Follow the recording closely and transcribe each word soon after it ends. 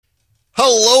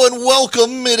Hello and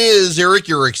welcome. It is Eric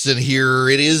Erickson here.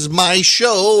 It is my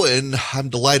show, and I'm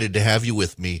delighted to have you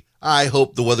with me. I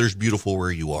hope the weather's beautiful where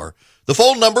you are. The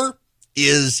phone number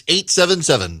is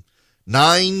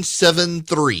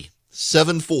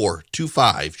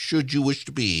 877-973-7425, should you wish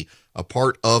to be a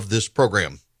part of this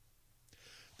program.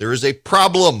 There is a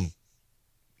problem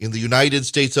in the United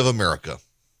States of America.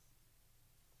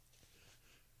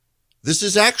 This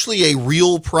is actually a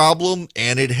real problem,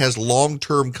 and it has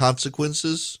long-term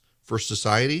consequences for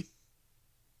society.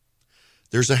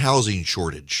 There's a housing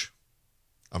shortage.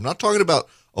 I'm not talking about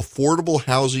affordable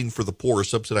housing for the poor,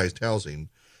 subsidized housing.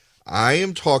 I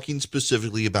am talking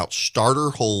specifically about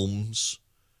starter homes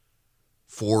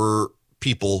for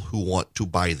people who want to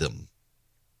buy them.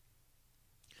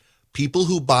 People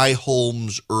who buy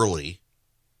homes early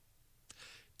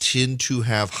tend to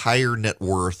have higher net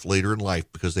worth later in life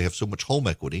because they have so much home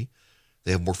equity.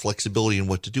 They have more flexibility in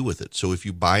what to do with it. So if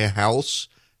you buy a house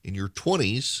in your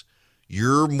 20s,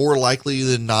 you're more likely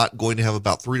than not going to have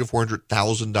about $300,000 to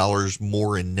 $400,000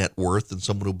 more in net worth than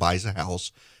someone who buys a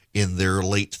house in their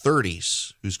late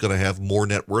 30s, who's going to have more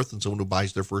net worth than someone who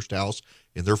buys their first house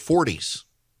in their 40s.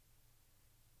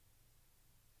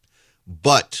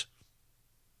 But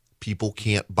people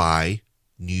can't buy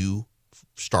new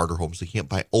starter homes. They can't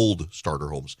buy old starter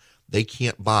homes. They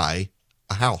can't buy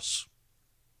a house.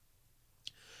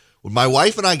 When my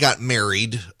wife and I got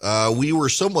married, we were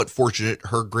somewhat fortunate.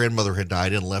 Her grandmother had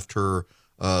died and left her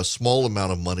a small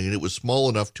amount of money, and it was small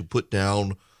enough to put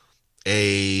down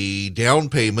a down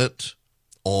payment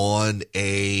on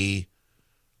a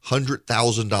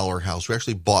 $100,000 house. We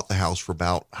actually bought the house for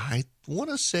about, I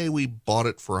want to say we bought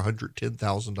it for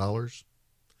 $110,000.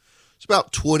 It's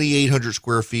about 2,800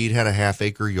 square feet, had a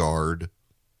half-acre yard.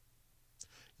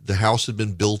 The house had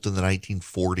been built in the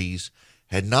 1940s,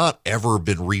 had not ever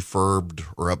been refurbed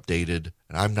or updated,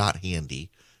 and I'm not handy.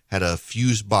 Had a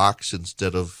fuse box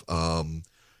instead of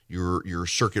your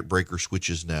circuit breaker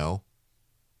switches now.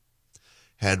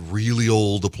 Had really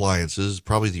old appliances,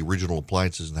 probably the original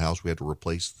appliances in the house. We had to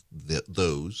replace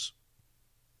those.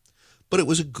 But it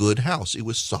was a good house. It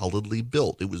was solidly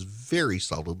built. It was very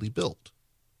solidly built.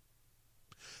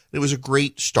 It was a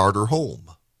great starter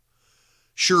home.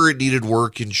 Sure, it needed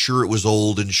work, and sure, it was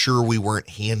old, and sure, we weren't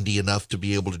handy enough to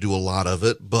be able to do a lot of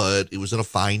it, but it was in a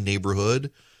fine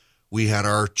neighborhood. We had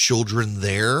our children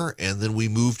there, and then we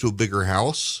moved to a bigger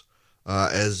house.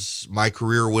 As my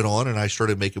career went on and I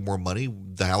started making more money,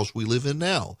 the house we live in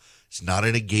now. It's not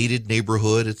in a gated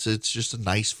neighborhood. It's just a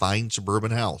nice, fine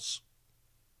suburban house.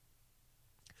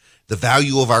 The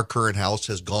value of our current house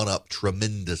has gone up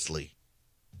tremendously.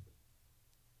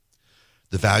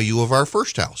 The value of our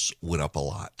first house went up a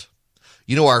lot.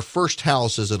 You know, our first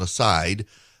house, as an aside,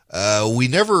 we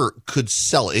never could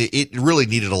sell it. It really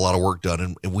needed a lot of work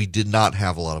done, and we did not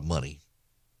have a lot of money.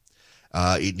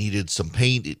 It needed some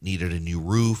paint. It needed a new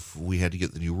roof. We had to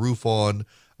get the new roof on.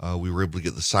 We were able to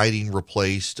get the siding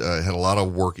replaced. It had a lot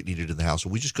of work it needed in the house,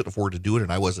 and we just couldn't afford to do it,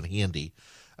 and I wasn't handy.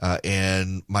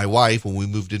 And my wife, when we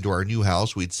moved into our new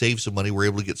house, we'd saved some money. We were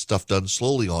able to get stuff done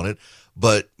slowly on it.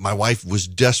 But my wife was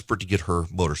desperate to get her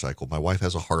motorcycle. My wife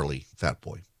has a Harley, Fat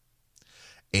Boy.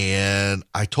 And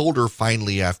I told her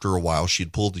finally after a while,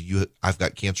 she'd pulled the I've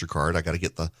got cancer card. I got to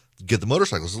get the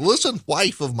motorcycle. I said, listen,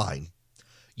 wife of mine,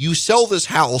 you sell this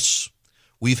house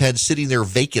we've had sitting there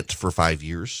vacant for 5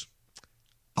 years.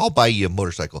 I'll buy you a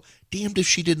motorcycle. Damned if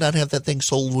she did not have that thing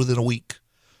sold within a week.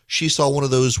 She saw one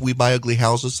of those "We Buy Ugly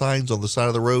Houses" signs on the side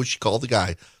of the road. She called the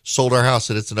guy, sold our house,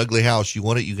 said, it's an ugly house. You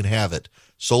want it, you can have it.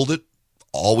 Sold it.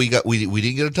 All we got, we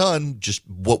didn't get a ton, just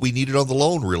what we needed on the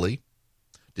loan, really.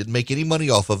 Didn't make any money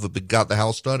off of it, but got the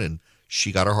house done, and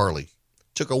she got her Harley.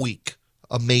 Took a week.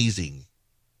 Amazing.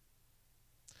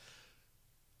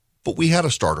 But we had a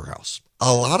starter house.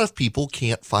 A lot of people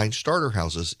can't find starter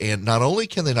houses, and not only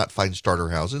can they not find starter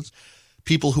houses,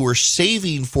 people who are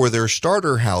saving for their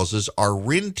starter houses are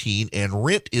renting, and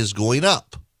rent is going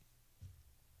up.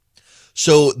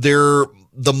 So the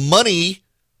money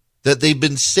that they've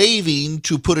been saving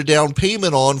to put a down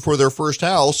payment on for their first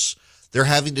house, they're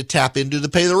having to tap into to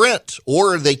pay the rent,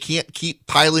 or they can't keep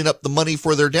piling up the money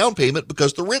for their down payment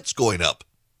because the rent's going up.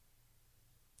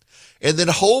 And then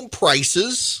home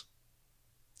prices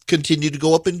continue to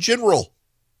go up in general.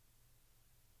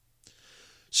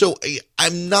 So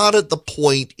I'm not at the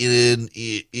point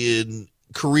in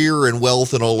career and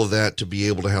wealth and all of that to be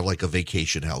able to have like a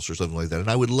vacation house or something like that. And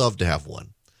I would love to have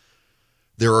one.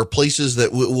 There are places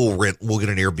that we'll rent. We'll get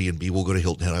an Airbnb. We'll go to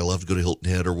Hilton Head. I love to go to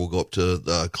Hilton Head, or we'll go up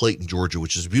to Clayton, Georgia,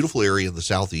 which is a beautiful area in the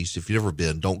southeast. If you've never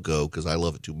been, don't go because I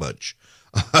love it too much.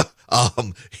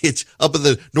 It's up in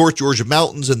the North Georgia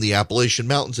mountains and the Appalachian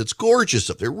Mountains. It's gorgeous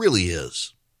up there. It really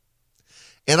is.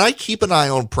 And I keep an eye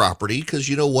on property because,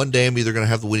 one day I'm either going to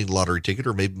have the winning lottery ticket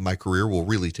or maybe my career will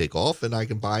really take off and I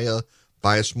can buy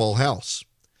a small house.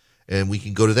 And we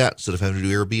can go to that instead of having to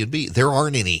do Airbnb. There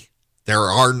aren't any. There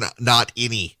are not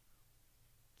any.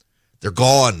 They're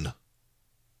gone.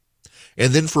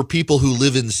 And then for people who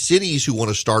live in cities who want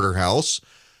to start a house,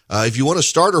 if you want to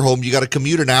start a home, you got to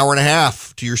commute an hour and a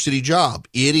half to your city job.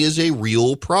 It is a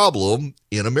real problem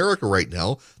in America right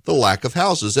now, the lack of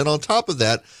houses. And on top of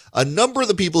that, a number of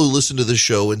the people who listen to this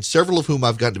show, and several of whom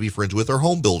I've gotten to be friends with, are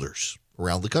home builders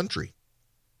around the country.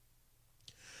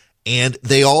 And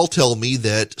they all tell me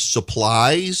that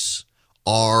supplies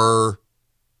are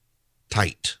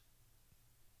tight.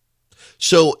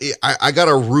 So I got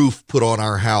a roof put on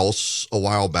our house a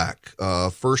while back.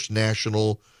 First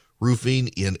National Roofing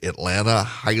in Atlanta.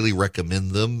 Highly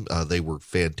recommend them. They were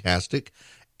fantastic.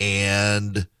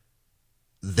 And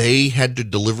they had to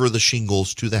deliver the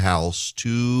shingles to the house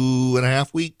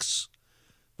 2.5 weeks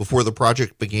before the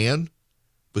project began,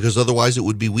 because otherwise it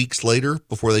would be weeks later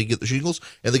before they get the shingles.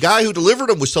 And the guy who delivered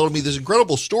them was telling me this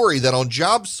incredible story that on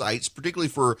job sites, particularly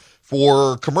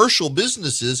for commercial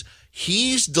businesses,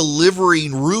 he's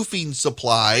delivering roofing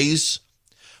supplies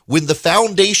when the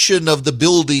foundation of the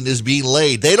building is being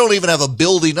laid. They don't even have a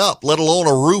building up, let alone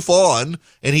a roof on,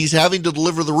 and he's having to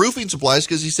deliver the roofing supplies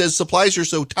because he says supplies are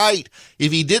so tight.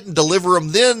 If he didn't deliver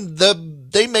them then,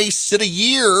 they may sit a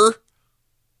year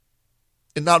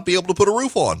and not be able to put a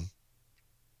roof on.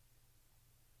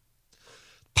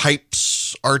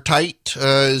 Pipes are tight,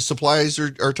 supplies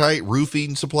are tight,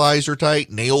 roofing supplies are tight,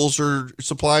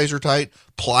 supplies are tight,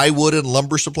 plywood and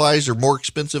lumber supplies are more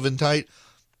expensive and tight.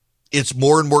 It's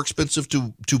more and more expensive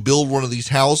to build one of these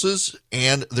houses,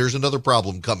 and there's another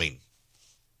problem coming.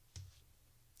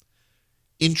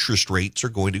 Interest rates are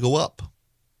going to go up.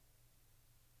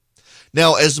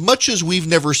 Now, as much as we've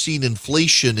never seen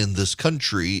inflation in this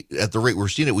country at the rate we're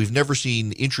seeing it, we've never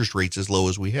seen interest rates as low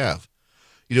as we have.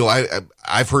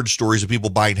 I've heard stories of people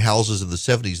buying houses in the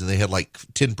 70s and they had like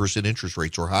 10% interest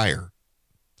rates or higher.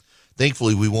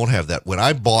 Thankfully, we won't have that. When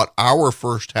I bought our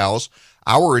first house,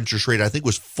 our interest rate, I think,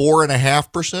 was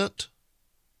 4.5%.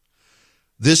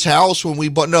 This house, when we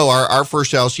bought, our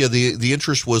first house, the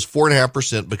interest was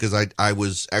 4.5% because I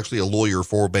was actually a lawyer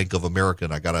for Bank of America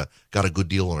and I got a good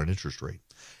deal on an interest rate.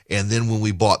 And then when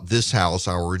we bought this house,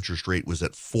 our interest rate was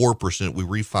at 4%. We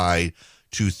refied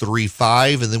to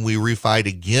 3.5, and then we refied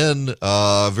again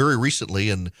very recently,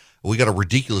 and we got a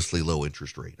ridiculously low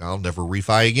interest rate. I'll never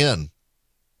refi again.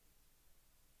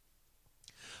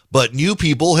 But new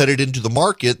people headed into the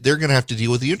market, they're going to have to deal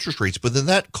with the interest rates. But then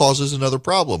that causes another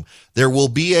problem. There will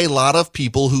be a lot of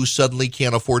people who suddenly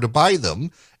can't afford to buy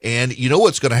them. And you know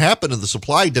what's going to happen in the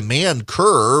supply-demand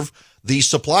curve? The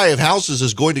supply of houses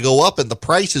is going to go up and the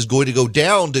price is going to go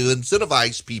down to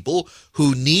incentivize people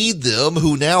who need them,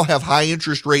 who now have high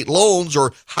interest rate loans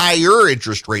or higher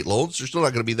interest rate loans. They're still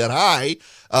not going to be that high.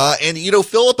 And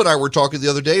Philip and I were talking the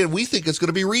other day, and we think it's going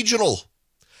to be regional.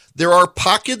 There are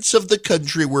pockets of the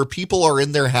country where people are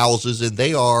in their houses and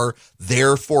they are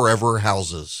their forever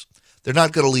houses. They're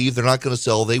not going to leave. They're not going to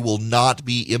sell. They will not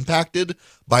be impacted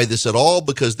by this at all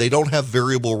because they don't have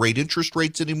variable rate interest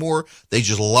rates anymore. They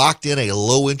just locked in a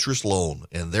low interest loan,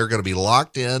 and they're going to be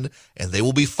locked in and they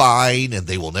will be fine and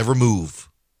they will never move.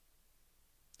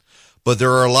 But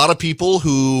there are a lot of people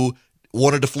who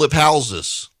wanted to flip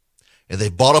houses, and they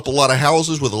bought up a lot of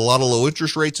houses with a lot of low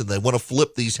interest rates, and they want to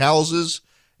flip these houses.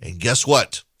 And guess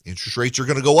what? Interest rates are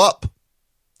going to go up.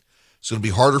 It's going to be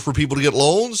harder for people to get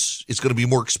loans. It's going to be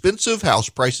more expensive. House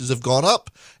prices have gone up.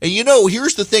 And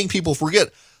here's the thing people forget.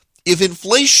 If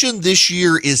inflation this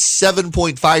year is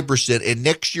 7.5% and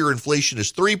next year inflation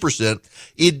is 3%,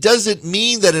 it doesn't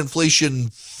mean that inflation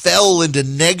fell into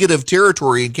negative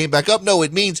territory and came back up. No,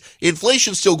 it means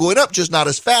inflation's still going up, just not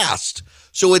as fast.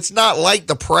 So it's not like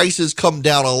the prices come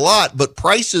down a lot, but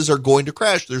prices are going to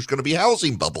crash. There's going to be a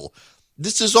housing bubble.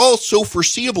 This is all so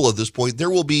foreseeable at this point. There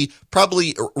will be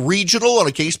probably regional on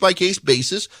a case-by-case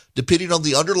basis, depending on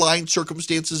the underlying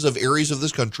circumstances of areas of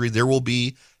this country, there will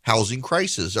be housing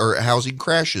crises or housing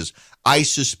crashes. I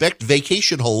suspect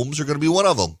vacation homes are going to be one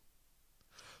of them.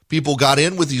 People got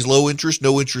in with these low interest,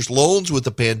 no interest loans with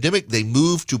the pandemic. They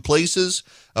moved to places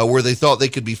where they thought they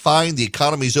could be fine. The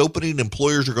economy's opening.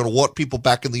 Employers are going to want people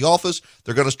back in the office.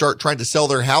 They're going to start trying to sell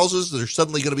their houses. There's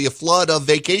suddenly going to be a flood of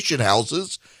vacation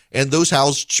houses, and those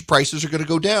house prices are going to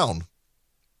go down.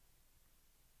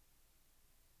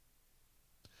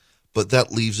 But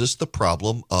that leaves us the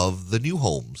problem of the new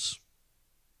homes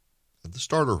and the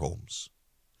starter homes.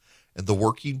 and the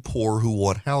working poor who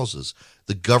want houses.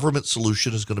 The government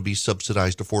solution is going to be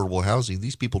subsidized affordable housing.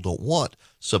 These people don't want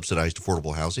subsidized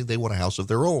affordable housing. They want a house of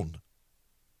their own.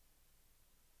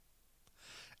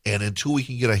 And until we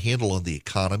can get a handle on the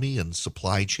economy and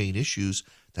supply chain issues,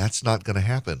 that's not going to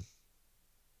happen.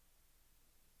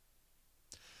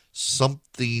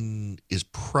 Something is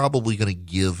probably going to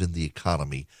give in the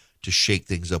economy to shake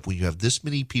things up when you have this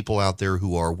many people out there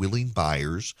who are willing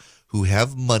buyers, who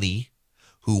have money,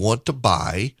 who want to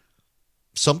buy.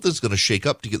 Something's going to shake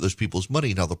up to get those people's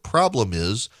money. Now, the problem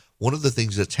is, one of the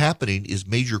things that's happening is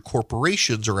major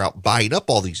corporations are out buying up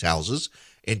all these houses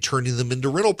and turning them into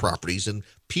rental properties. And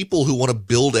people who want to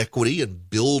build equity and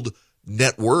build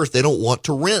net worth, they don't want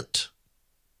to rent.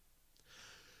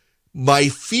 My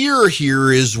fear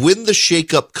here is when the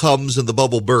shakeup comes and the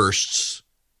bubble bursts,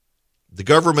 the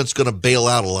government's going to bail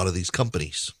out a lot of these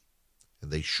companies,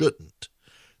 and they shouldn't.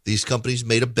 These companies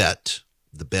made a bet.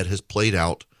 The bet has played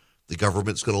out. The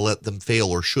government's going to let them fail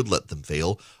or should let them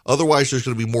fail. Otherwise, there's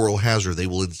going to be moral hazard. They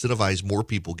will incentivize more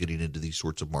people getting into these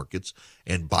sorts of markets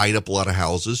and buying up a lot of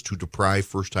houses to deprive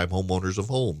first-time homeowners of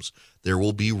homes. There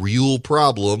will be real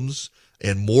problems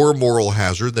and more moral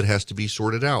hazard that has to be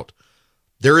sorted out.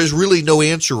 There is really no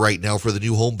answer right now for the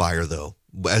new home buyer, though.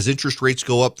 As interest rates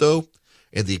go up, though,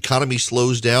 and the economy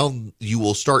slows down, you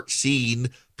will start seeing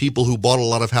people who bought a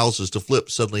lot of houses to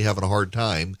flip suddenly having a hard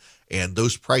time, and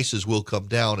those prices will come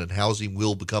down and housing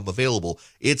will become available.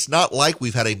 It's not like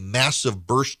we've had a massive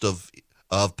burst of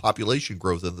population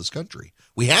growth in this country.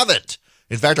 We haven't.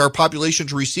 In fact, our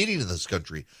population's receding in this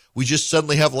country. We just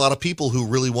suddenly have a lot of people who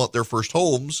really want their first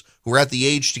homes, who are at the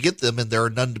age to get them, and there are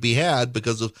none to be had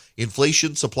because of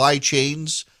inflation, supply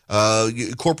chains,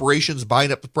 corporations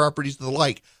buying up the properties and the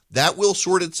like. That will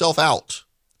sort itself out,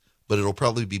 but it'll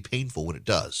probably be painful when it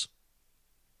does.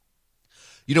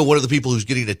 You know, one of the people who's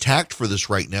getting attacked for this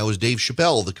right now is Dave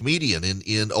Chappelle, the comedian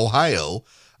in Ohio.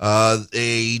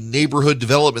 A neighborhood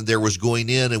development there was going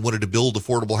in and wanted to build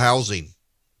affordable housing.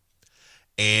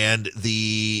 And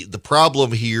the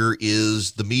problem here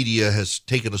is the media has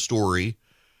taken a story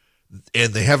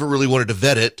and they haven't really wanted to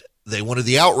vet it. They wanted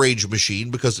the outrage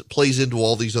machine because it plays into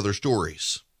all these other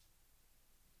stories.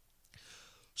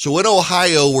 So in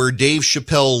Ohio, where Dave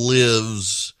Chappelle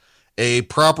lives, a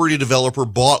property developer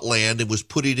bought land and was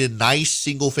putting in nice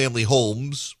single-family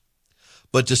homes,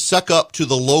 but to suck up to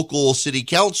the local city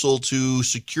council to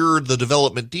secure the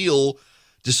development deal,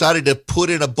 decided to put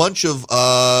in a bunch of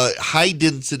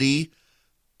high-density,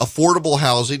 affordable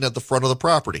housing at the front of the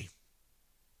property.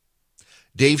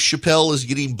 Dave Chappelle is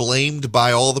getting blamed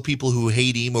by all the people who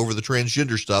hate him over the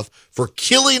transgender stuff for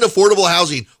killing affordable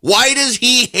housing. Why does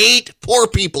he hate poor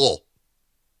people?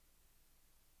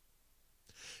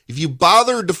 If you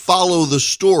bothered to follow the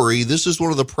story, this is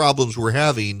one of the problems we're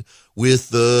having with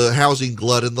the housing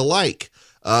glut and the like.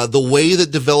 The way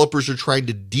that developers are trying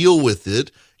to deal with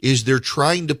it is they're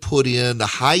trying to put in a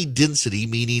high density,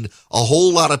 meaning a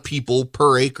whole lot of people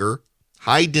per acre,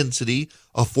 high density,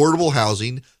 affordable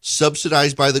housing,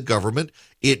 subsidized by the government.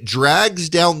 It drags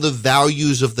down the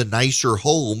values of the nicer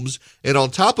homes. And on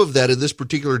top of that, in this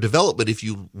particular development, if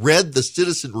you read the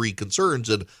citizenry concerns,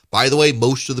 and by the way,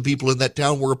 most of the people in that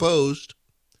town were opposed,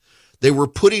 they were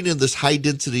putting in this high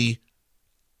density,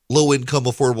 low income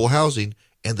affordable housing,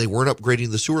 and they weren't upgrading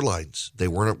the sewer lines. They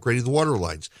weren't upgrading the water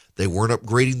lines. They weren't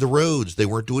upgrading the roads. They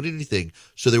weren't doing anything.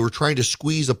 So they were trying to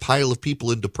squeeze a pile of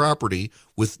people into property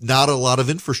with not a lot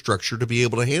of infrastructure to be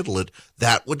able to handle it.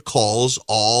 That would cause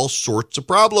all sorts of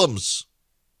problems.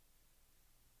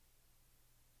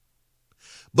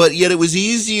 But yet it was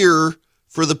easier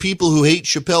for the people who hate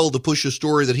Chappelle to push a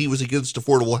story that he was against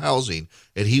affordable housing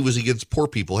and he was against poor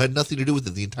people. It had nothing to do with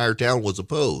it. The entire town was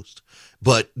opposed.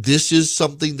 But this is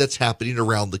something that's happening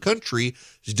around the country.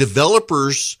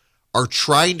 Developers are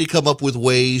trying to come up with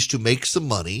ways to make some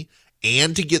money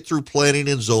and to get through planning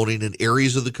and zoning in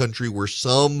areas of the country where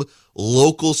some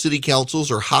local city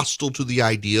councils are hostile to the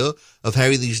idea of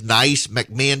having these nice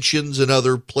McMansions and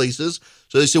other places.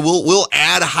 So they say, we'll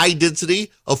add high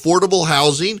density, affordable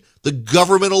housing. The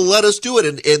government will let us do it.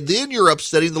 And then you're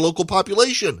upsetting the local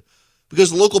population because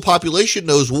the local population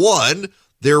knows, one,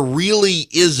 there really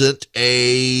isn't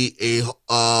a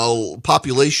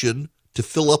population to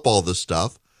fill up all this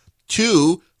stuff.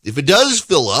 Two, if it does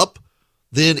fill up,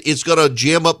 then it's going to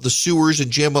jam up the sewers and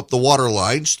jam up the water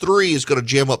lines. Three, it's going to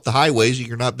jam up the highways, and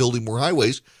you're not building more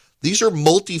highways. These are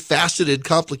multifaceted,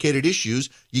 complicated issues.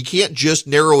 You can't just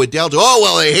narrow it down to, oh,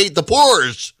 well, they hate the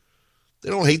poors. They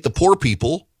don't hate the poor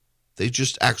people. They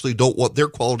just actually don't want their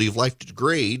quality of life to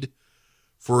degrade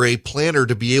for a planner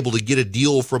to be able to get a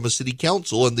deal from a city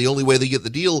council, and the only way they get the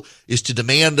deal is to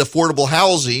demand affordable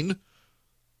housing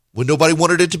when nobody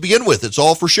wanted it to begin with. It's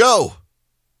all for show.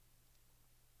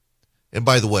 And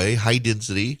by the way,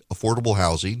 high-density, affordable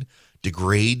housing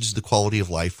degrades the quality of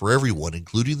life for everyone,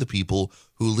 including the people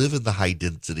who live in the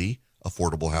high-density,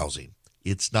 affordable housing.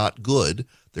 It's not good.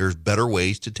 There's better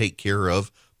ways to take care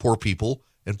of poor people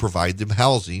and provide them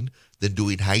housing than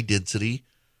doing high-density,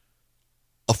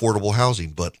 affordable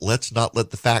housing. But let's not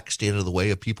let the facts stand in the way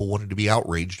of people wanting to be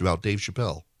outraged about Dave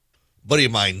Chappelle. A buddy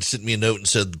of mine sent me a note and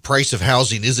said the price of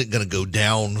housing isn't going to go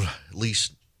down, at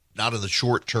least not in the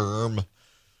short term.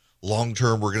 Long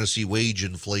term, we're going to see wage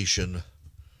inflation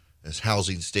as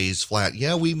housing stays flat.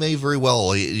 Yeah, we may very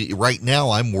well. Right now,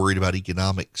 I'm worried about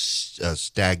economic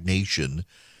stagnation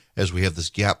as we have this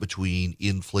gap between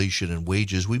inflation and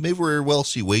wages. We may very well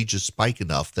see wages spike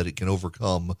enough that it can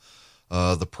overcome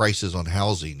the prices on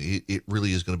housing. It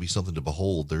really is going to be something to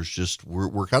behold. There's just,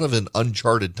 we're kind of in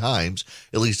uncharted times,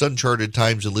 at least uncharted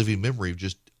times in living memory, of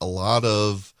just a lot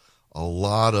of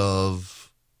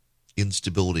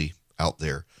instability out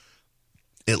there.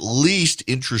 At least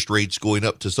interest rates going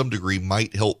up to some degree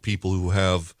might help people who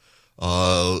have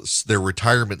their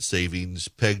retirement savings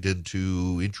pegged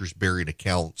into interest-bearing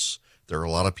accounts. There are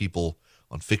a lot of people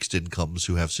on fixed incomes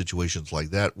who have situations like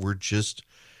that.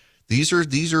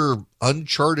 These are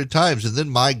uncharted times. And then,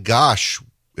 my gosh,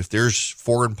 if there's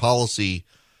foreign policy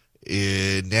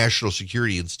in national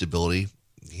security instability,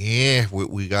 yeah,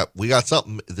 we got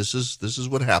something. This is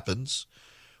what happens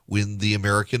when the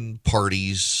American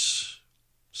parties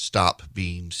stop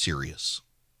being serious.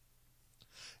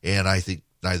 And I think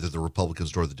neither the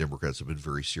Republicans nor the Democrats have been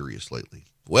very serious lately.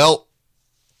 Well,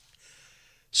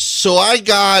 so I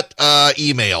got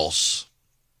emails.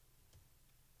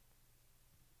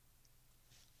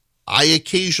 I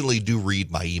occasionally do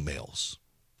read my emails.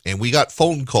 And we got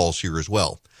phone calls here as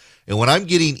well. And when I'm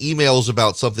getting emails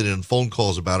about something and phone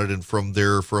calls about it, and from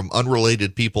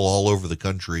unrelated people all over the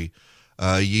country,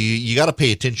 you got to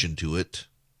pay attention to it.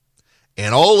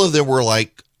 And all of them were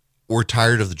like, we're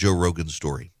tired of the Joe Rogan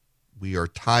story. We are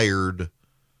tired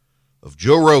of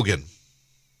Joe Rogan.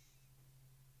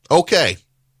 Okay,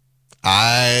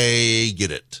 I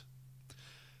get it.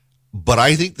 But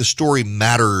I think the story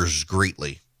matters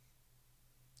greatly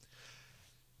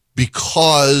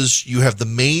because you have the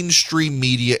mainstream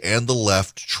media and the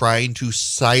left trying to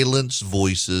silence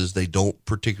voices they don't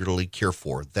particularly care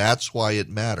for. That's why it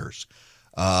matters.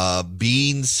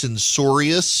 Being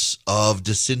censorious of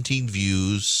dissenting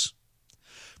views,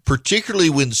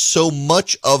 particularly when so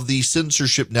much of the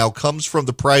censorship now comes from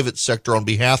the private sector on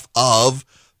behalf of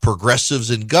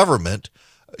progressives in government,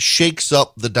 shakes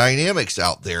up the dynamics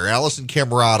out there. Allison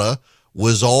Camerata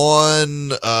was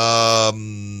on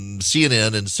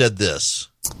CNN and said this.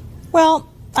 Well,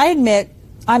 I admit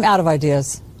I'm out of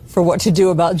ideas for what to do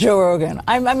about Joe Rogan.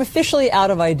 I'm officially out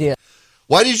of ideas.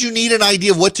 Why did you need an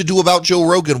idea of what to do about Joe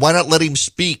Rogan? Why not let him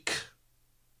speak?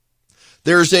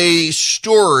 There's a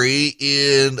story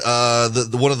in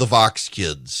one of the Vox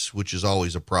kids, which is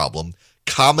always a problem.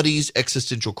 Comedy's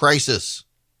existential crisis.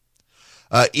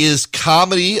 Is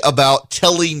comedy about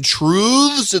telling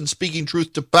truths and speaking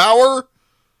truth to power?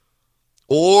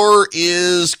 Or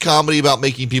is comedy about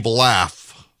making people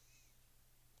laugh?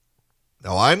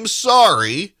 Now, I'm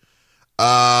sorry.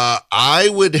 I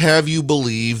would have you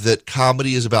believe that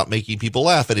comedy is about making people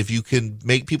laugh. And if you can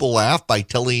make people laugh by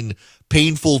telling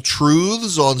painful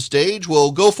truths on stage,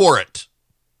 well, go for it.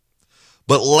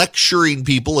 But lecturing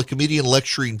people, a comedian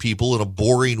lecturing people in a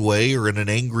boring way or in an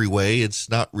angry way, it's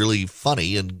not really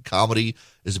funny. And comedy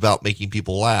is about making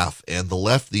people laugh. And the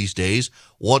left these days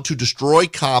want to destroy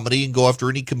comedy and go after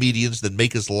any comedians that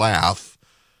make us laugh,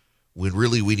 when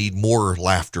really we need more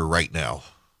laughter right now.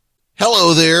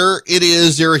 Hello there, it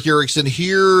is Eric Erickson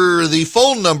here. The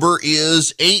phone number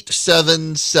is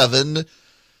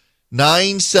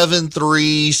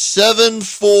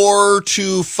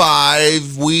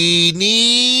 877-973-7425. We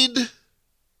need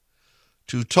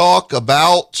to talk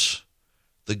about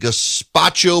the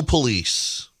gazpacho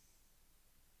police.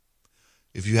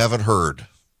 If you haven't heard,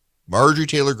 Marjorie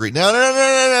Taylor Greene.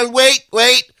 No, wait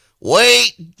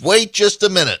just a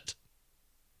minute.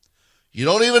 You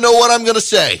don't even know what I'm going to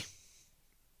say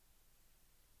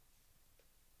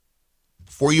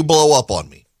before you blow up on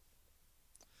me.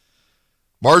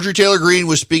 Marjorie Taylor Greene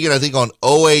was speaking, I think, on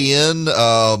OAN,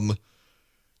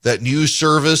 that news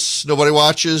service nobody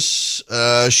watches.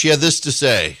 She had this to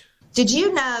say. Did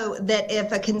you know that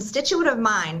if a constituent of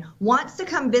mine wants to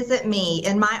come visit me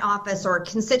in my office, or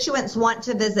constituents want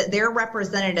to visit their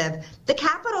representative, the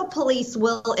Capitol Police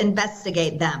will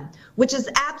investigate them, which is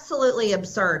absolutely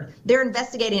absurd. They're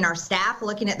investigating our staff,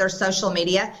 looking at their social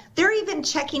media. They're even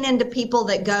checking into people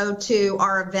that go to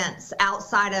our events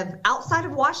outside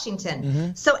of Washington.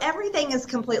 Mm-hmm. So everything is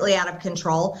completely out of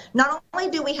control. Not only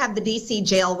do we have the DC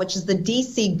jail, which is the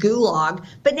DC gulag,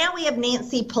 but now we have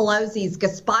Nancy Pelosi's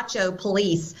gazpacho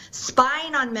police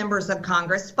spying on members of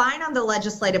Congress, spying on the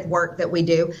legislative work that we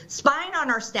do, spying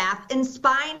on our staff, and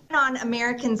spying on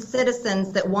American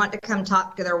citizens that want to come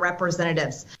talk to their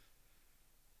representatives.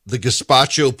 The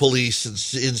gazpacho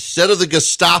police, instead of the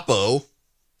Gestapo,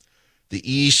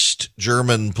 the East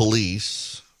German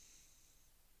police,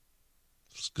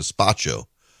 gazpacho,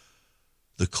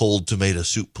 the cold tomato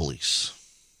soup police.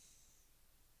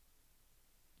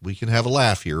 We can have a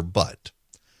laugh here, but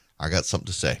I got something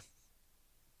to say.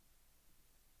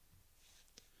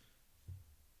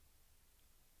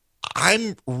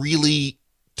 I'm really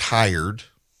tired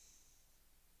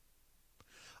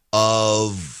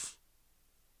of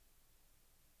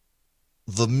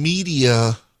the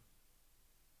media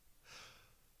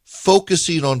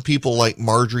focusing on people like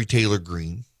Marjorie Taylor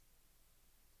Greene,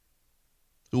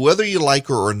 who, whether you like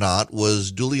her or not,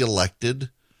 was duly elected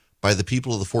by the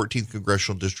people of the 14th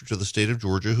Congressional District of the state of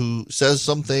Georgia, who says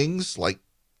some things like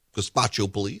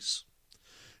gazpacho police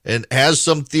and has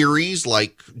some theories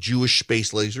like Jewish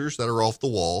space lasers that are off the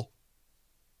wall.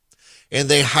 And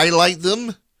they highlight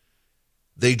them,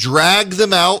 they drag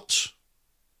them out,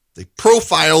 they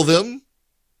profile them,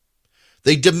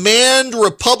 they demand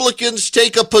Republicans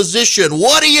take a position.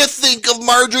 What do you think of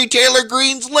Marjorie Taylor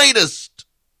Greene's latest?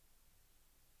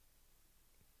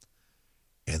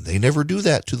 And they never do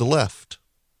that to the left.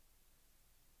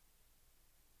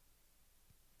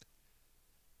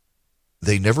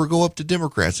 They never go up to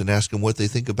Democrats and ask them what they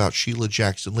think about Sheila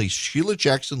Jackson Lee. Sheila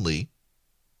Jackson Lee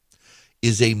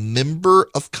is a member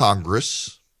of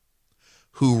Congress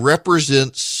who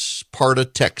represents part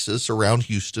of Texas around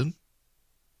Houston,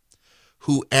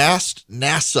 who asked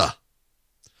NASA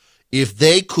if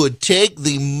they could take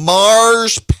the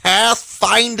Mars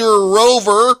Pathfinder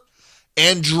rover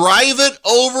and drive it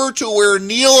over to where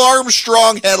Neil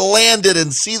Armstrong had landed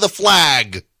and see the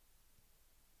flag.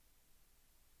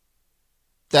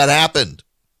 That happened.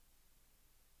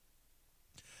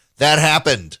 That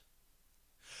happened.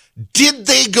 Did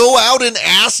they go out and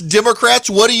ask Democrats,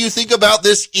 what do you think about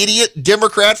this idiot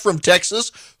Democrat from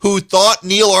Texas who thought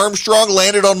Neil Armstrong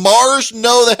landed on Mars?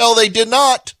 No, the hell they did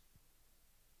not.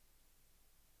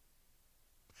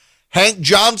 Hank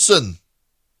Johnson,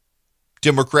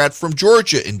 Democrat from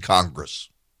Georgia in Congress,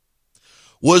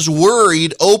 was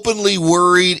worried, openly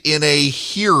worried in a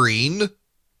hearing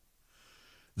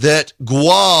that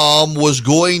Guam was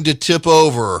going to tip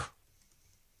over.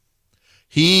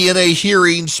 He, in a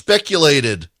hearing,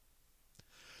 speculated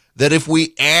that if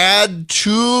we add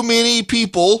too many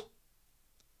people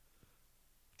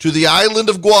to the island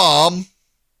of Guam,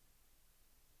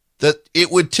 that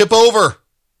it would tip over.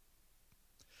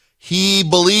 He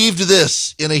believed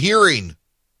this in a hearing.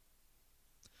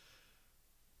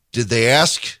 Did they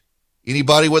ask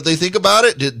anybody what they think about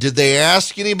it? Did they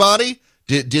ask anybody?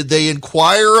 Did they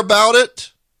inquire about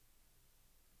it?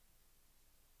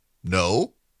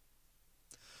 No.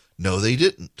 No, they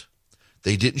didn't.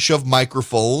 They didn't shove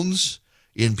microphones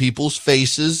in people's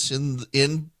faces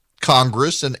in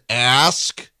Congress and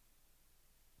ask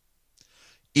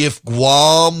if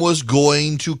Guam was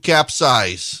going to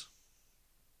capsize.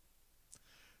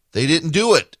 They didn't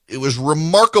do it. It was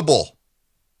remarkable.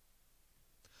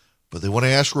 But they want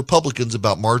to ask Republicans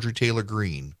about Marjorie Taylor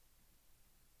Greene.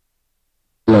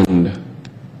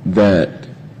 That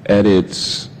at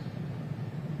its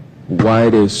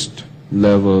widest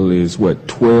level is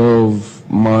 12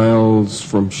 miles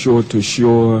from shore to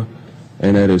shore,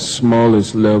 and at its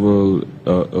smallest level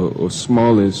or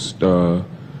smallest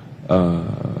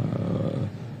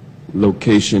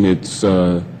location, it's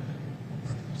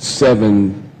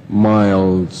 7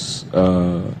 miles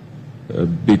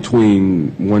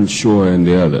between one shore and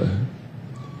the other.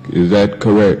 Is that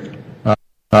correct?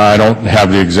 I don't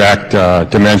have the exact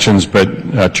dimensions,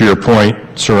 but to your point,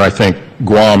 sir, I think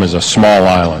Guam is a small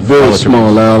island. Very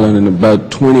small island, and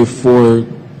about 24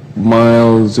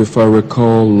 miles, if I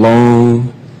recall,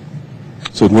 long.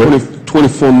 So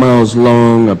 24 miles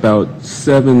long, about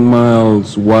 7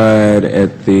 miles wide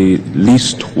at the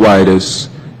least widest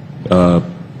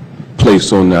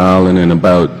place on the island, and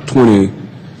about 12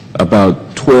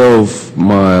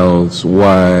 miles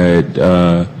wide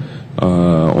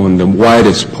on the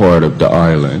widest part of the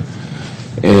island.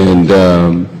 And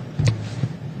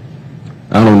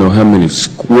I don't know how many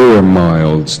square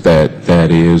miles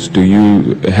that is. Do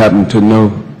you happen to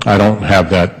know? I don't have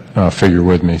that figure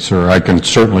with me, sir. I can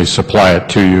certainly supply it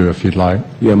to you if you'd like.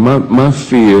 Yeah, my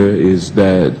fear is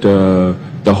that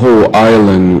the whole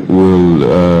island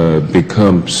will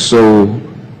become so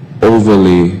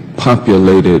overly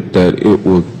populated that it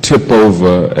will tip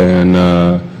over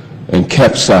and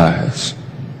capsize.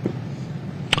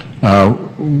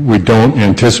 We don't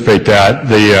anticipate that.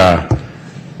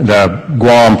 The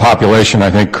Guam population, I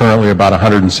think, currently about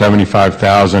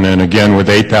 175,000, and again, with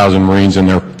 8,000 Marines and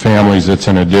their families, it's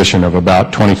an addition of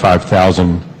about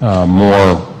 25,000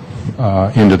 more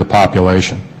into the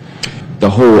population. The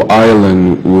whole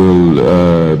island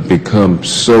will become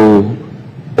so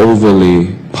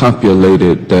overly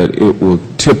populated that it will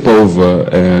tip over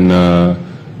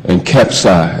and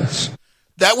capsize.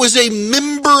 That was a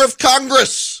member of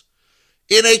Congress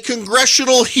in a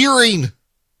congressional hearing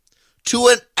to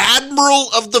an admiral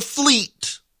of the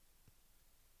fleet.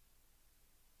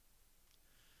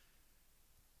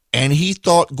 And he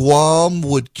thought Guam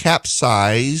would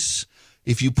capsize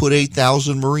if you put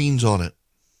 8,000 Marines on it.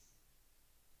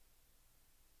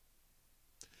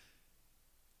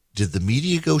 Did the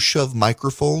media go shove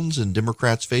microphones in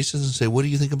Democrats' faces and say, what do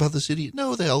you think about this idiot?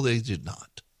 No, they did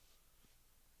not.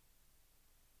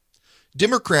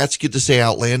 Democrats get to say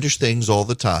outlandish things all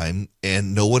the time,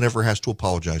 and no one ever has to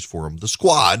apologize for them. The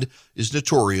Squad is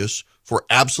notorious for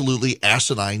absolutely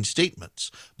asinine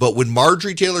statements. But when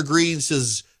Marjorie Taylor Greene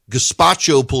says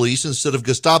gazpacho police instead of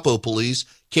Gestapo police,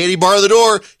 Katie, bar the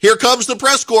door, here comes the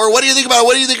press corps. What do you think about it?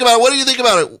 What do you think about it? What do you think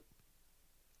about it?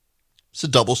 It's a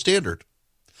double standard.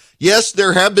 Yes,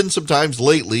 there have been some times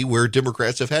lately where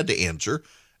Democrats have had to answer,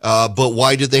 but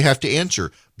why did they have to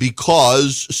answer?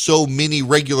 Because so many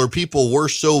regular people were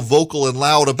so vocal and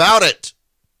loud about it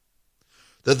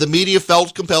that the media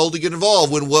felt compelled to get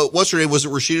involved. When what's her name, was it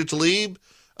Rashida Tlaib,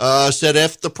 said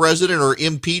F the president or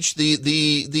impeach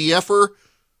the effer?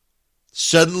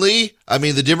 Suddenly, I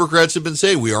mean, the Democrats have been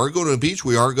saying we aren't going to impeach,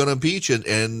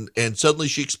 and suddenly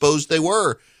she exposed they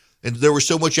were. And there was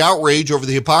so much outrage over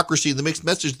the hypocrisy and the mixed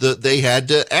message that they had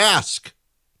to ask.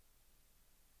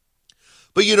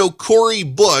 But, you know, Cori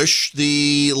Bush,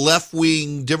 the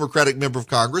left-wing Democratic member of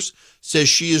Congress, says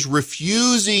she is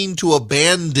refusing to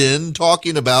abandon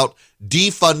talking about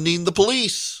defunding the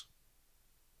police.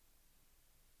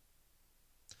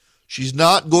 She's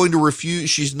not going to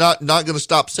refuse. She's not going to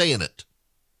stop saying it.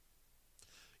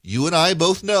 You and I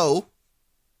both know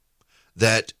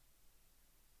that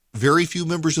very few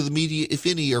members of the media, if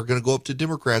any, are going to go up to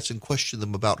Democrats and question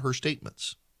them about her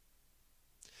statements.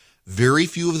 Very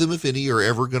few of them, if any, are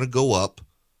ever going to go up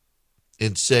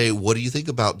and say, what do you think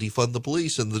about defund the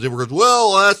police? And the Democrats,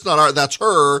 well, that's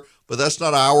her, but that's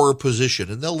not our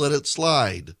position. And they'll let it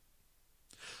slide.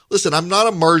 Listen, I'm not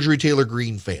a Marjorie Taylor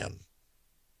Greene fan.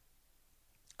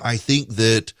 I think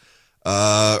that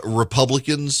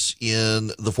Republicans in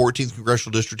the 14th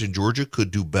Congressional District in Georgia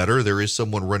could do better. There is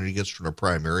someone running against her in a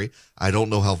primary. I don't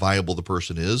know how viable the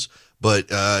person is, but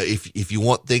if you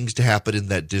want things to happen in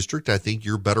that district, I think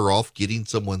you're better off getting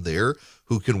someone there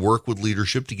who can work with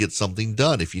leadership to get something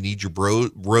done if you need your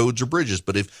roads or bridges.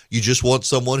 But if you just want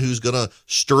someone who's going to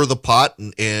stir the pot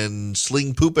and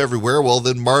sling poop everywhere, well,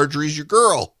 then Marjorie's your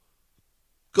girl.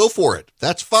 Go for it.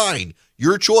 That's fine.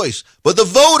 Your choice. But the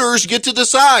voters get to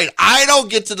decide. I don't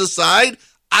get to decide.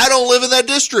 I don't live in that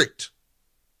district.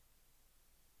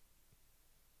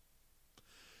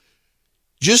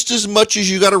 Just as much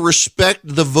as you got to respect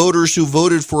the voters who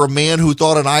voted for a man who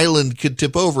thought an island could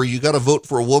tip over, you got to vote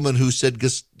for a woman who said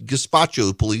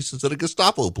gazpacho police instead of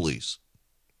Gestapo police.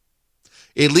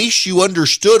 At least you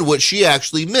understood what she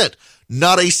actually meant.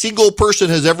 Not a single person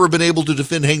has ever been able to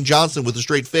defend Hank Johnson with a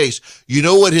straight face. You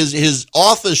know what his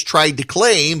office tried to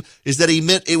claim is that he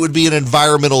meant it would be an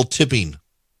environmental tipping.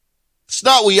 It's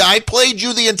not. I played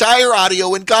you the entire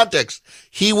audio in context.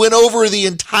 He went over the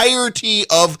entirety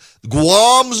of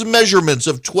Guam's measurements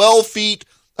of 12 feet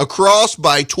across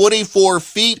by 24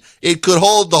 feet. It could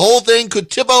hold, the whole thing could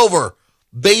tip over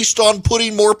based on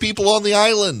putting more people on the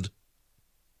island.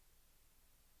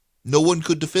 No one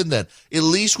could defend that. At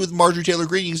least with Marjorie Taylor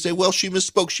Greene, you can say, well, she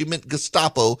misspoke. She meant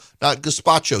Gestapo, not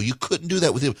gazpacho. You couldn't do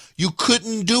that with him. You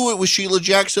couldn't do it with Sheila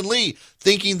Jackson Lee,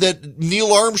 thinking that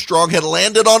Neil Armstrong had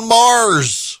landed on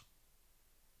Mars.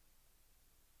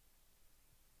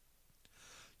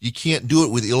 You can't do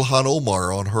it with Ilhan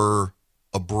Omar on her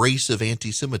abrasive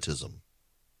anti-Semitism.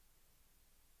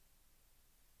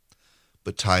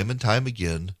 But time and time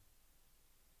again,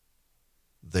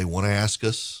 they want to ask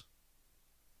us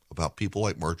about people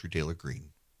like Marjorie Taylor Greene.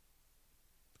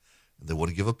 and they want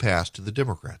to give a pass to the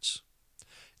Democrats.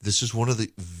 This is one of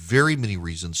the very many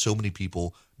reasons so many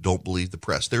people don't believe the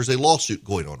press. There's a lawsuit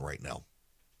going on right now.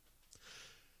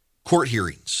 Court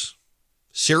hearings.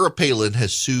 Sarah Palin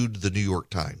has sued the New York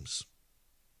Times.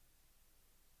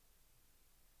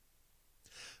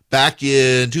 Back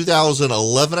in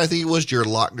 2011, I think it was, Jared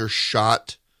Loughner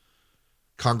shot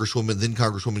then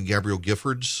Congresswoman Gabrielle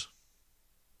Giffords.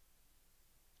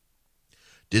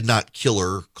 Did not kill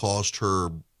her, caused her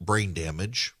brain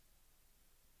damage.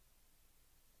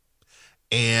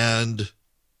 And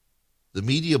the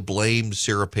media blamed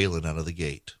Sarah Palin out of the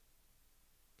gate,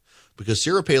 because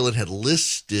Sarah Palin had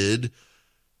listed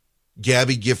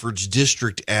Gabby Giffords'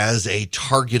 district as a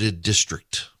targeted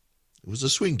district. It was a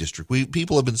swing district.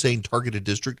 People have been saying targeted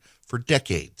district for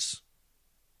decades.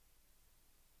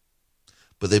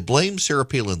 But they blamed Sarah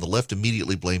Palin. The left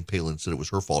immediately blamed Palin, said it was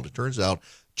her fault. It turns out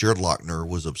Jared Loughner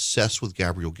was obsessed with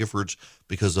Gabrielle Giffords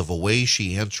because of a way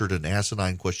she answered an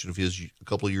asinine question of his a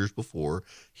couple of years before.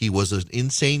 He was an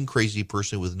insane, crazy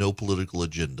person with no political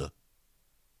agenda.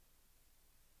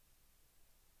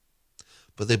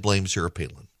 But they blamed Sarah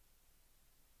Palin.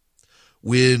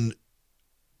 When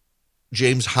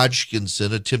James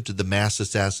Hodgkinson attempted the mass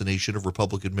assassination of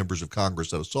Republican members of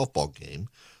Congress at a softball game,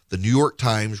 the New York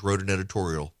Times wrote an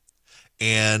editorial,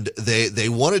 and they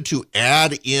wanted to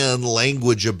add in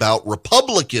language about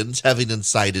Republicans having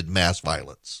incited mass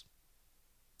violence.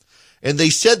 And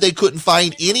they said they couldn't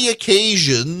find any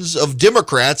occasions of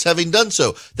Democrats having done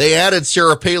so. They added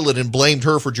Sarah Palin and blamed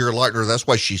her for Jared Loughner. That's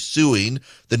why she's suing.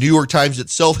 The New York Times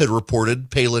itself had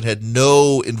reported Palin had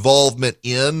no involvement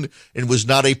in and was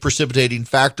not a precipitating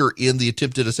factor in the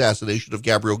attempted assassination of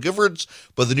Gabrielle Giffords.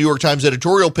 But the New York Times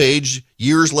editorial page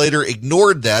years later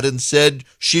ignored that and said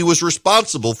she was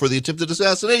responsible for the attempted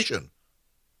assassination.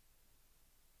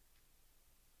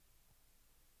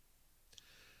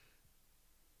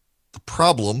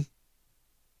 Problem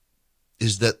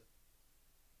is that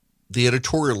the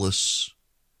editorialists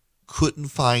couldn't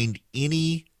find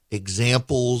any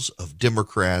examples of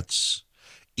Democrats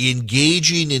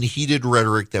engaging in heated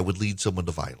rhetoric that would lead someone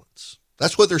to violence.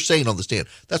 That's what they're saying on the stand.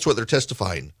 That's what they're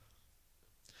testifying.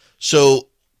 So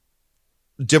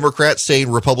Democrats saying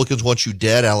Republicans want you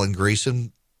dead, Alan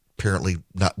Grayson, apparently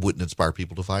wouldn't inspire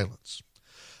people to violence.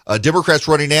 Democrats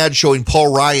running ads showing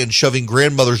Paul Ryan shoving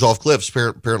grandmothers off cliffs.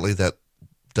 Apparently that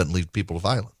doesn't lead people to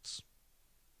violence.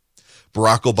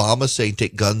 Barack Obama saying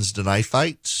take guns to knife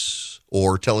fights,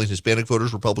 or telling Hispanic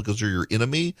voters Republicans are your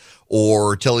enemy,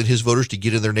 or telling his voters to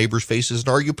get in their neighbors' faces and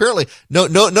argue. Apparently,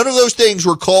 none of those things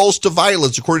were calls to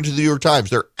violence, according to the New York Times.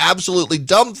 They're absolutely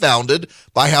dumbfounded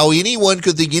by how anyone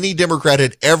could think any Democrat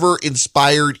had ever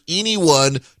inspired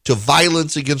anyone to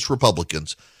violence against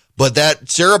Republicans. But that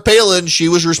Sarah Palin, she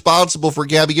was responsible for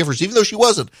Gabby Giffords, even though she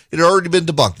wasn't. It had already been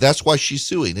debunked. That's why she's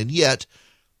suing. And yet,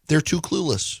 they're too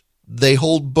clueless. They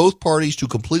hold both parties to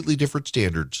completely different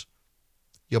standards.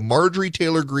 Yeah, Marjorie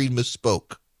Taylor Greene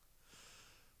misspoke.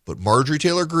 But Marjorie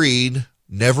Taylor Greene,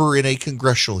 never in a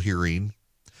congressional hearing,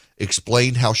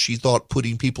 explained how she thought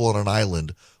putting people on an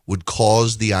island would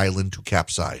cause the island to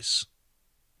capsize.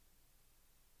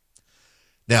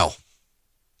 Now,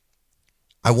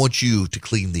 I want you to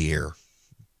clean the air.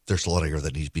 There's a lot of air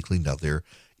that needs to be cleaned out there.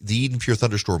 The Eden Pure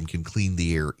Thunderstorm can clean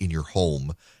the air in your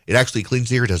home. It actually cleans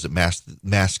the air. It doesn't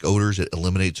mask odors. It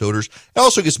eliminates odors. It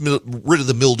also gets rid of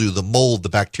the mildew, the mold, the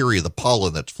bacteria, the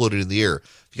pollen that's floating in the air.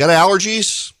 If you got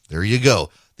allergies, there you go.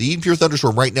 The Eden Pure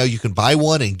Thunderstorm, right now you can buy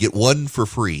one and get one for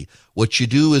free. What you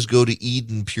do is go to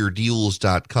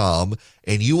EdenPureDeals.com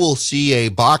and you will see a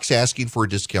box asking for a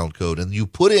discount code, and you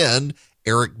put in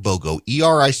Eric Bogo,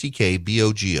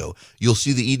 ERICKBOGO. You'll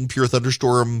see the Eden Pure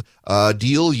Thunderstorm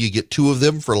deal. You get two of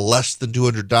them for less than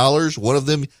 $200. One of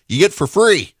them you get for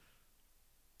free.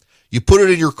 You put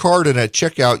it in your cart, and at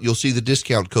checkout, you'll see the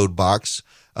discount code box.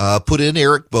 Put in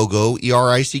Eric Bogo,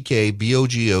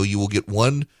 ERICKBOGO. You will get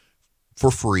one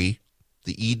for free,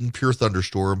 the Eden Pure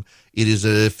Thunderstorm. It is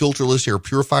a filterless air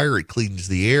purifier. It cleans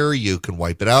the air. You can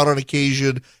wipe it out on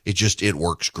occasion. It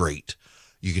works great.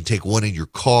 You can take one in your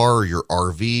car or your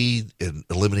RV and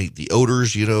eliminate the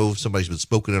odors. You know, if somebody's been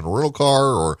smoking in a rental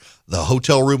car or the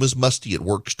hotel room is musty, it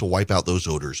works to wipe out those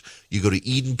odors. You go to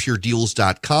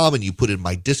EdenPureDeals.com and you put in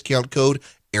my discount code,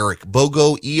 Eric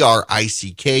Bogo,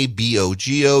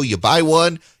 ERICKBOGO. You buy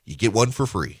one, you get one for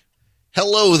free.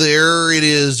 Hello there, it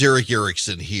is Eric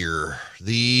Erickson here.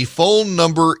 The phone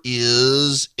number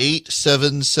is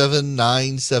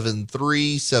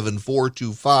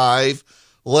 877-973-7425.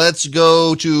 Let's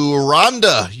go to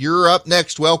Rhonda. You're up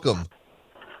next. Welcome.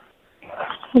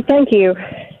 Thank you.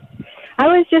 I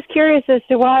was just curious as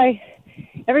to why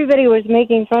everybody was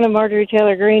making fun of Marjorie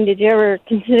Taylor Greene. Did you ever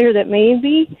consider that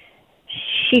maybe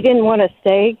she didn't want to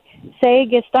say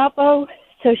Gestapo,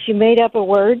 so she made up a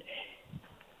word?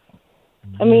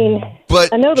 I mean,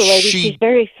 but I know the lady. She's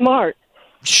very smart.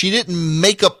 She didn't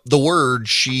make up the word.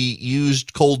 She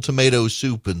used cold tomato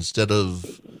soup instead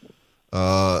of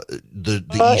the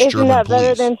East isn't German that police.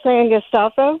 better than saying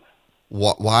Gestapo?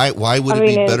 Why would it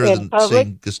be better than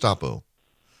saying Gestapo?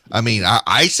 I mean,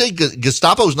 I say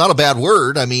Gestapo is not a bad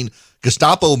word. I mean,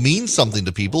 Gestapo means something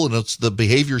to people, and it's the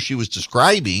behavior she was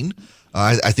describing.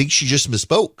 I think she just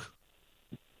misspoke.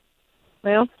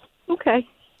 Well, okay.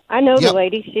 I know the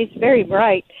lady. She's very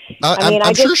bright.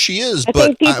 I'm sure she is. I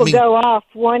think people go off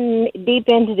one deep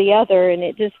into the other, and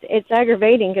it's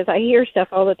aggravating because I hear stuff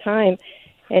all the time,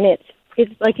 and it's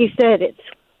like you said, it's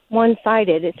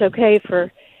one-sided. It's okay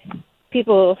for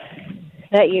people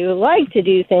that you like to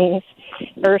do things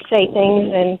or say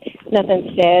things and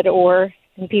nothing's said, or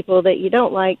people that you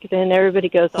don't like, then everybody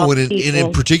goes off. And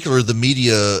in particular, the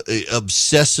media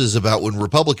obsesses about when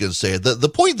Republicans say it. The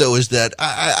point, though, is that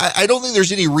I don't think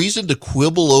there's any reason to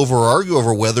quibble over or argue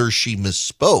over whether she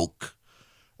misspoke.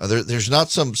 There's not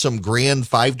some grand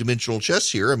five-dimensional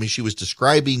chess here. I mean, she was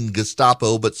describing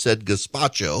Gestapo but said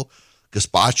gazpacho.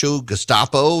 Gazpacho,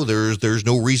 Gestapo, there's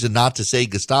no reason not to say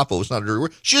Gestapo. It's not a dirty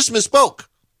word. She just misspoke.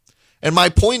 And my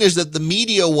point is that the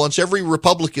media wants every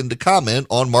Republican to comment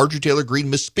on Marjorie Taylor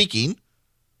Greene misspeaking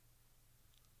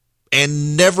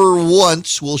and never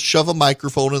once will shove a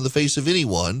microphone in the face of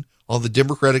anyone on the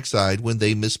Democratic side when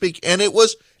they misspeak. And it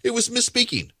was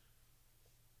misspeaking.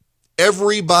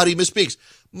 Everybody misspeaks.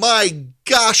 My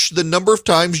gosh, the number of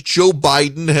times Joe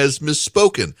Biden has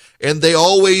misspoken. And they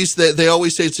always say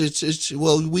it's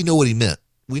well, we know what he meant.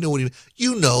 We know what he meant.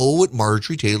 You know what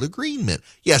Marjorie Taylor Greene meant.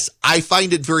 Yes, I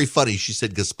find it very funny. She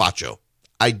said gazpacho.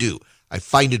 I do. I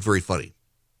find it very funny.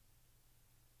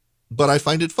 But I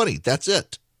find it funny. That's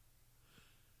it.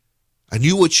 I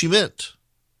knew what she meant.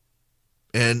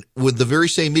 And with the very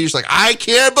same media's like, I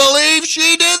can't believe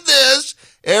she did this.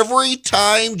 Every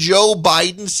time Joe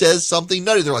Biden says something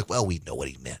nutty, they're like, well, we know what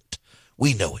he meant.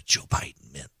 We know what Joe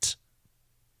Biden meant.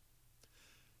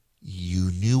 You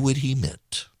knew what he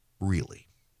meant, really.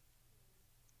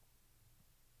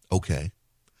 Okay.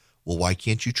 Well, why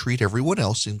can't you treat everyone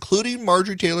else, including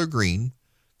Marjorie Taylor Greene,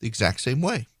 the exact same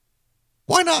way?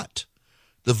 Why not?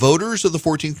 The voters of the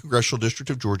 14th Congressional District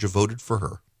of Georgia voted for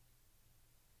her.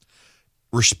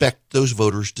 Respect those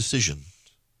voters' decision.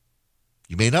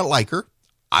 You may not like her.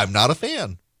 I'm not a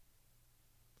fan.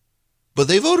 But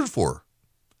they voted for her.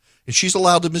 And she's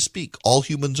allowed to misspeak. All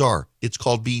humans are. It's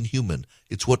called being human.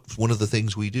 It's one of the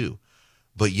things we do.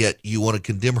 But yet you want to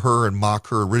condemn her and mock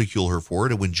her and ridicule her for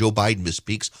it. And when Joe Biden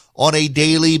misspeaks on a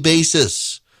daily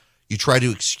basis, you try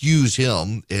to excuse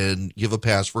him and give a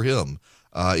pass for him.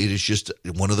 It is just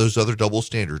one of those other double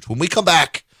standards. When we come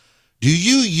back, do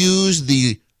you use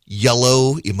the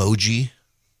yellow emoji?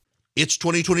 It's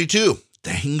 2022.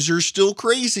 Things are still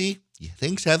crazy.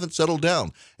 Things haven't settled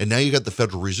down. And now you got the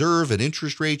Federal Reserve and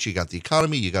interest rates. You got the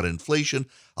economy. You got inflation.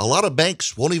 A lot of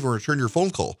banks won't even return your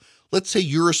phone call. Let's say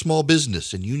you're a small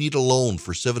business and you need a loan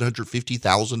for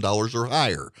 $750,000 or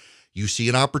higher. You see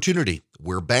an opportunity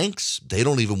where banks, they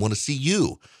don't even want to see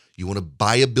you. You want to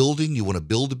buy a building, you want to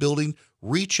build a building,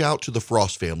 reach out to the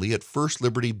Frost family at First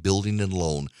Liberty Building and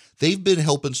Loan. They've been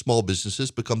helping small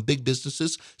businesses become big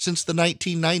businesses since the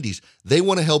 1990s. They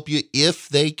want to help you if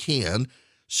they can.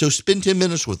 So spend 10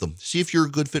 minutes with them. See if you're a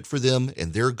good fit for them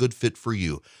and they're a good fit for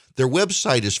you. Their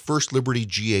website is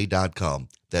firstlibertyga.com.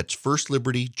 That's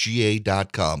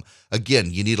firstlibertyga.com.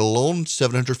 Again, you need a loan,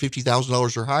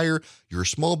 $750,000 or higher. You're a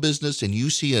small business and you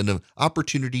see an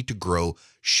opportunity to grow.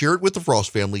 Share it with the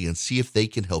Frost family and see if they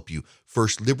can help you.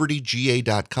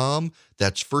 Firstlibertyga.com.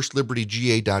 That's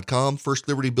firstlibertyga.com. First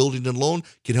Liberty Building and Loan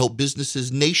can help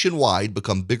businesses nationwide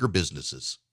become bigger businesses.